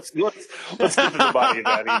 Let's get to the body of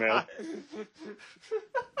that email.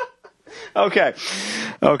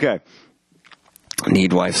 Okay.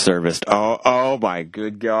 Need wife serviced. Oh my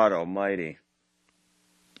good God almighty.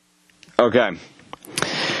 Okay.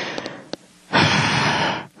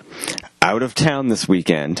 Out of town this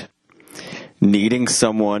weekend, needing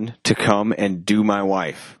someone to come and do my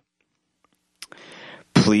wife.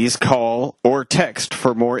 Please call or text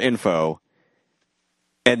for more info.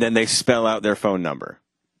 And then they spell out their phone number.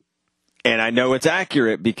 And I know it's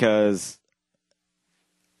accurate because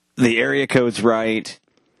the area code's right.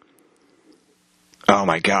 Oh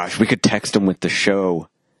my gosh, we could text him with the show.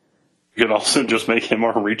 You could also just make him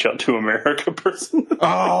our Reach Out to America person.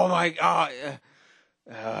 Oh my God.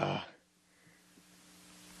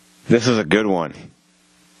 This is a good one.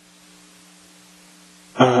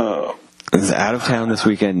 This is out of town this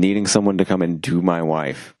weekend, needing someone to come and do my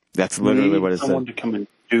wife. That's literally what it said. Someone to come and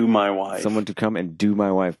do my wife. Someone to come and do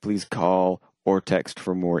my wife. Please call or text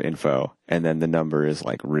for more info. And then the number is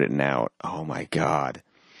like written out. Oh my God.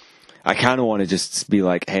 I kind of want to just be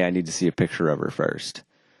like, hey, I need to see a picture of her first.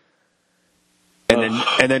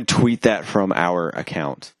 And then tweet that from our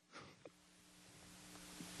account.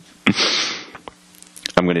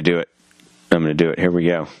 I'm going to do it. Here we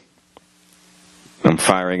go. I'm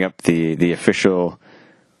firing up the official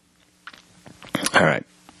All right.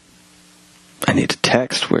 I need to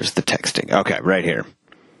text. Where's the texting? Okay, right here.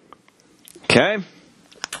 Okay.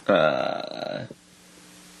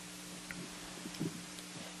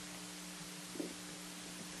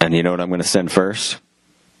 And you know what I'm going to send first?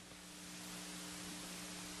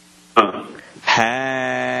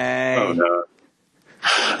 Hey. Oh, no.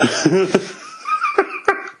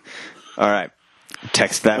 All right.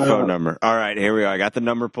 Text that phone number. All right, here we go. I got the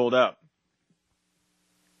number pulled up.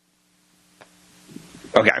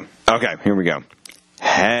 Okay, here we go.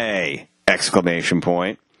 Hey! Exclamation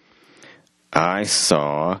point. I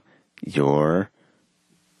saw your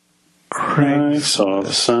I saw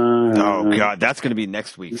the sign. Oh, God, that's going to be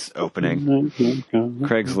next week's opening.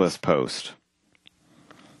 Craigslist post.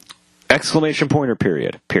 Exclamation point or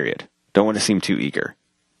period? Period. Don't want to seem too eager.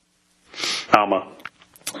 Comma.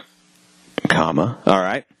 All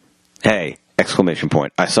right. Hey, exclamation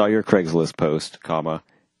point. I saw your Craigslist post, comma.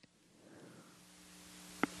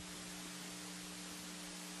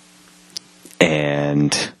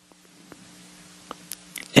 And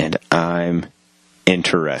I'm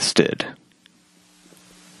interested.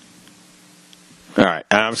 All right,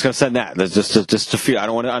 I'm just gonna send that. That's just a few. I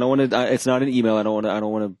don't want to. It's not an email. I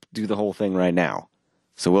don't want to do the whole thing right now.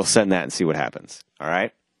 So we'll send that and see what happens. All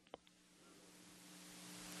right.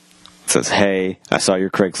 It says, "Hey, I saw your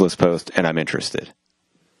Craigslist post and I'm interested."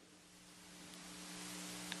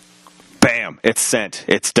 Bam! It's sent.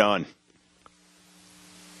 It's done.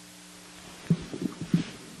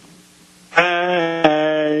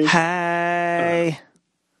 Hey.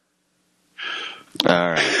 All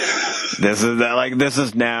right. This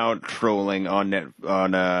is now trolling on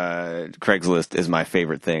Craigslist is my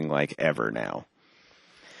favorite thing like ever now.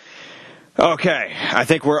 Okay, I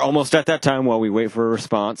think we're almost at that time while we wait for a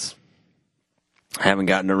response. I haven't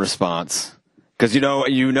gotten a response because you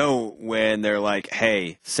know when they're like,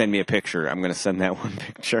 "Hey, send me a picture." I'm going to send that one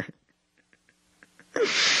picture.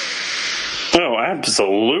 Oh,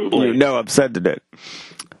 absolutely. You know I'm sending it.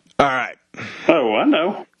 All right. Oh, I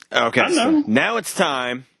know. Okay, so now it's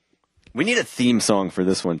time. We need a theme song for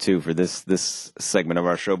this one, too, for this segment of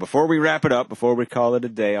our show. Before we wrap it up, before we call it a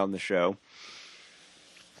day on the show,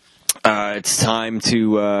 it's time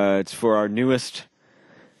it's for our newest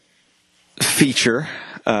feature,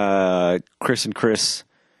 Chris and Chris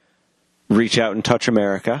Reach Out and Touch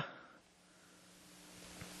America.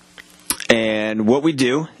 And what we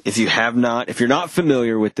do, if you're not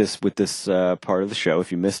familiar with this part of the show,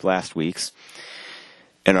 if you missed last week's,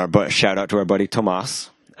 and shout out to our buddy Tomas.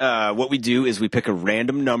 What we do is we pick a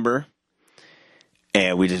random number,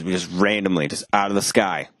 and we just randomly, just out of the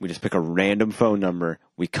sky, we just pick a random phone number.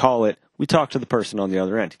 We call it. We talk to the person on the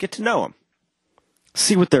other end. Get to know them.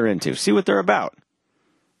 See what they're into. See what they're about.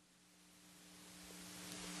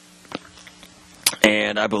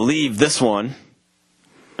 And I believe this one,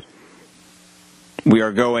 we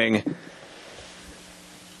are going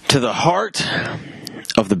to the heart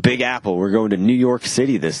of the Big Apple. We're going to New York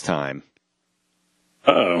City this time.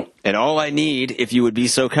 Uh-oh. And all I need, if you would be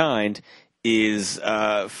so kind, is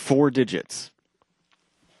 4 digits.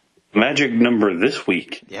 Magic number this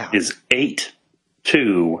week is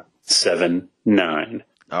 8279.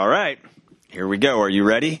 All right. Here we go. Are you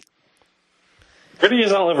ready? Ready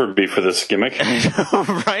as I'll ever be for this gimmick.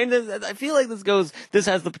 Ryan, I feel like this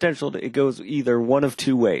has the potential it goes either one of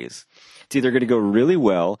two ways. It's either going to go really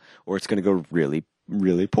well or it's going to go really,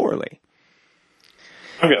 really poorly.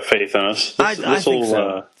 I've got faith in us. I think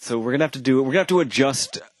so. So we're gonna have to do it. We're gonna have to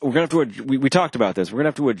adjust. We talked about this. We're gonna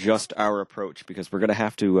have to adjust our approach because we're gonna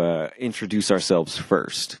have to introduce ourselves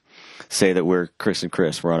first. Say that we're Chris and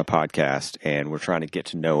Chris. We're on a podcast and we're trying to get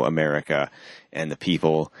to know America and the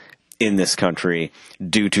people in this country.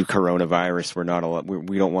 Due to coronavirus,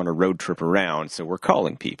 we don't want to road trip around, so we're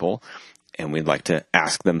calling people and we'd like to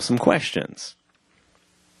ask them some questions.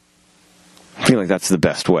 I feel like that's the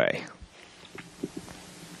best way.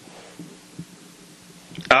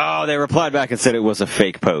 Oh, they replied back and said it was a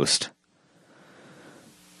fake post.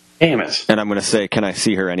 Damn it. And I'm going to say, can I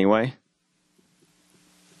see her anyway?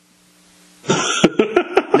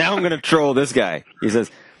 Now I'm going to troll this guy. He says,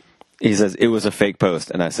 it was a fake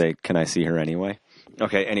post. And I say, can I see her anyway?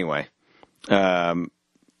 Okay, anyway. Oh,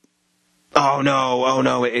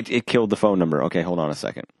 no. It killed the phone number. Okay, hold on a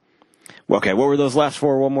second. Okay, what were those last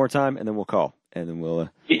 4 one more time? And then we'll call. And then we'll...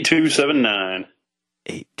 8279.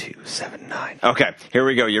 8279. Okay, here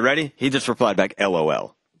we go. You ready? He just replied back,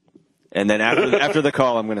 LOL. And then after the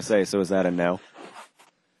call, I'm going to say, so is that a no?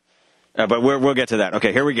 But we'll get to that.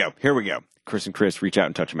 Okay, here we go. Chris and Chris, Reach Out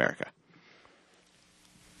and Touch America.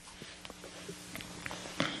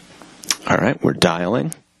 All right, we're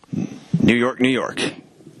dialing. New York, New York.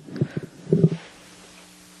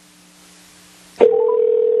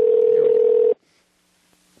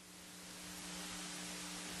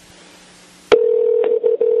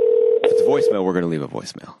 voicemail, we're going to leave a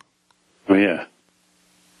voicemail. Oh, yeah.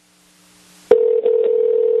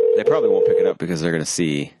 They probably won't pick it up because they're going to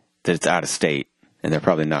see that it's out of state, and they're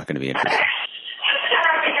probably not going to be interested.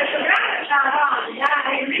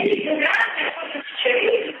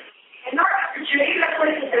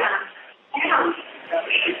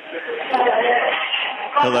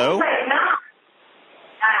 Hello?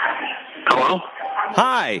 Hello?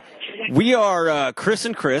 Hi. We are Chris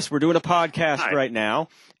and Chris. We're doing a podcast right now.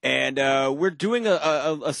 And we're doing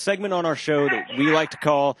a segment on our show that we like to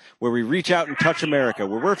call where we reach out and touch America,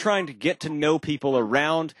 where we're trying to get to know people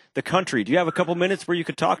around the country. Do you have a couple minutes where you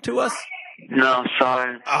could talk to us? No,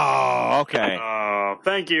 sorry. Oh, okay.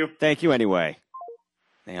 Thank you. Thank you anyway.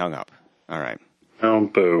 They hung up. All right. Oh,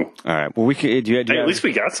 boo. All right. Well, we could. Hey, at least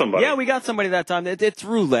we got somebody. Yeah, we got somebody that time. It's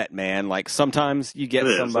roulette, man. Like sometimes you get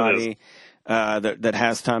somebody that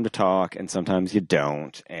has time to talk, and sometimes you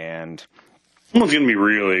don't. And someone's going to be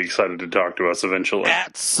really excited to talk to us eventually.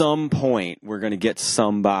 At some point, we're going to get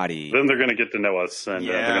somebody. Then they're going to get to know us, and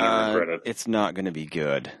they're going to regret it. It's not going to be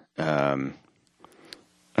good. All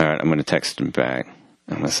right, I'm going to text him back.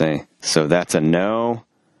 I'm going to say, so that's a no.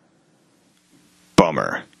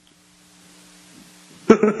 Bummer.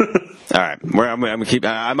 All right, I'm going to keep.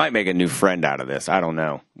 I might make a new friend out of this. I don't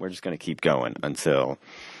know. We're just going to keep going until.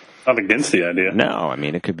 Not against the idea. No, I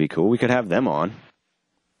mean it could be cool. We could have them on.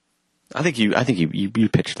 I think you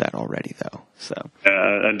pitched that already though. So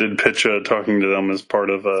I did pitch talking to them as part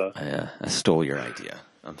of. Yeah, I stole your idea.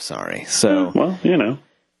 I'm sorry. So well, you know.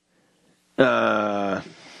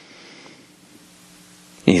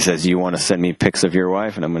 He says, "You want to send me pics of your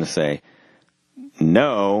wife?" And I'm going to say,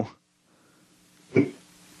 "No."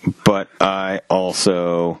 But I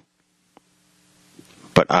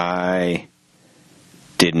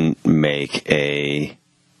didn't make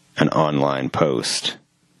an online post.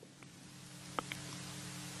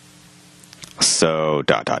 So ...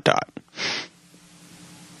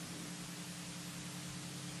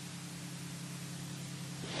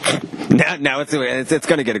 Now it's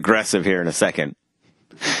going to get aggressive here in a second.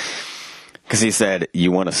 Because he said,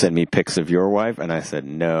 "You want to send me pics of your wife?" And I said,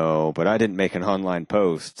 "No, but I didn't make an online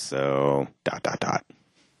post, so ...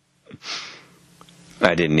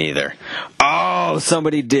 I didn't either. Oh,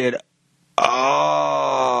 somebody did. Oh.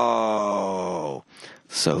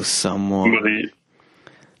 So someone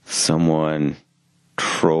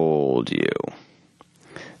trolled you.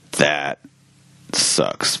 That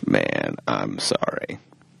sucks, man. I'm sorry.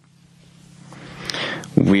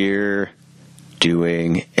 We're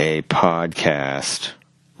doing a podcast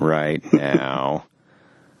right now.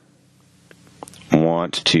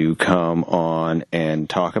 Want to come on and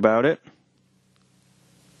talk about it?"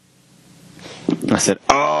 I said,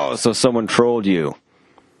 "Oh, so someone trolled you.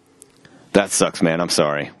 That sucks, man. I'm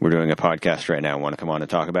sorry. We're doing a podcast right now. Want to come on and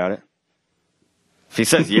talk about it?" If he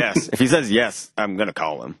says yes, I'm going to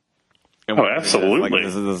call him. Oh, absolutely. Like,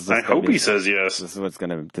 this is I hope he says yes. This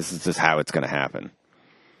is just how it's going to happen.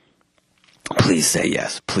 Please say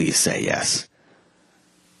yes. Please say yes.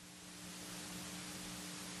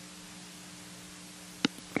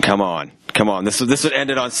 Come on. This would end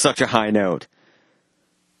it on such a high note.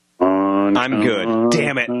 I'm good.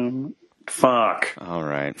 Damn it. Fuck. All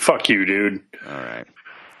right. Fuck you, dude. All right.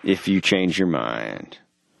 If you change your mind,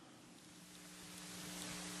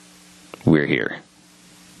 we're here.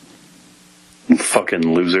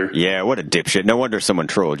 Fucking loser. Yeah, what a dipshit. No wonder someone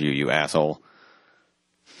trolled you, you asshole.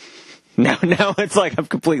 Now it's like I'm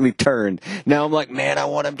completely turned. Now I'm like, man, I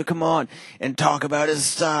want him to come on and talk about his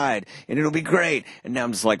side, and it'll be great. And now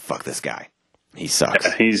I'm just like, fuck this guy. He sucks.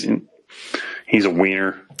 Yeah, he's a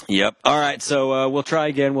wiener. Yep. All right, so we'll try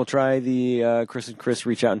again. We'll try the Chris and Chris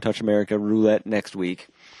Reach Out and Touch America roulette next week.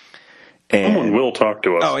 And, someone will talk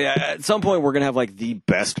to us. Oh, yeah. At some point, we're going to have, like, the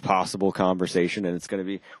best possible conversation, and it's going to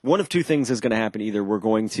be one of two things is going to happen. Either we're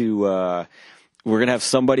going to have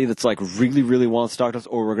somebody that's, like, really, really wants to talk to us,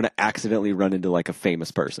 or we're going to accidentally run into, like, a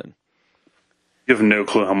famous person. You have no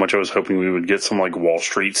clue how much I was hoping we would get some, like, Wall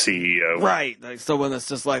Street CEO. Right. Like, someone that's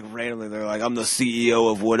just, like, randomly, they're like, "I'm the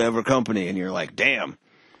CEO of whatever company," and you're like, damn.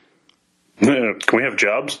 Can we have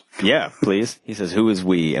jobs? Yeah, please. He says, "Who is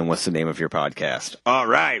we, and what's the name of your podcast?" All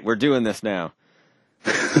right, we're doing this now.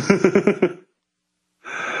 All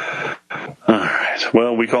right.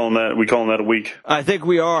 Well, we calling that a week. I think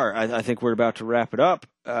we are. I think we're about to wrap it up.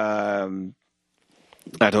 I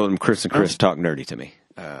told him Chris and Chris talk nerdy to me.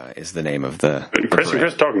 Is the name of the Chris and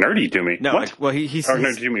Chris talk nerdy to me. No, what? Well, he's talk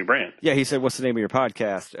nerdy to me brand. Yeah, he said, "What's the name of your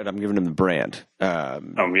podcast?" And I'm giving him the brand. Yeah.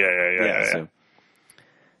 So,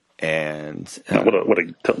 and tell me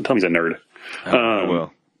he's a nerd. I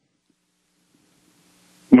will.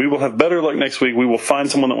 We will have better luck next week. We will find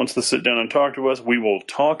someone that wants to sit down and talk to us. We will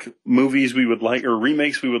talk movies we would like, or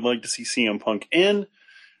remakes we would like to see CM Punk in,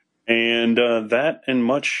 and that and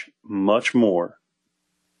much, much more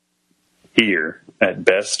here at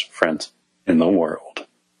Best Friends in the World.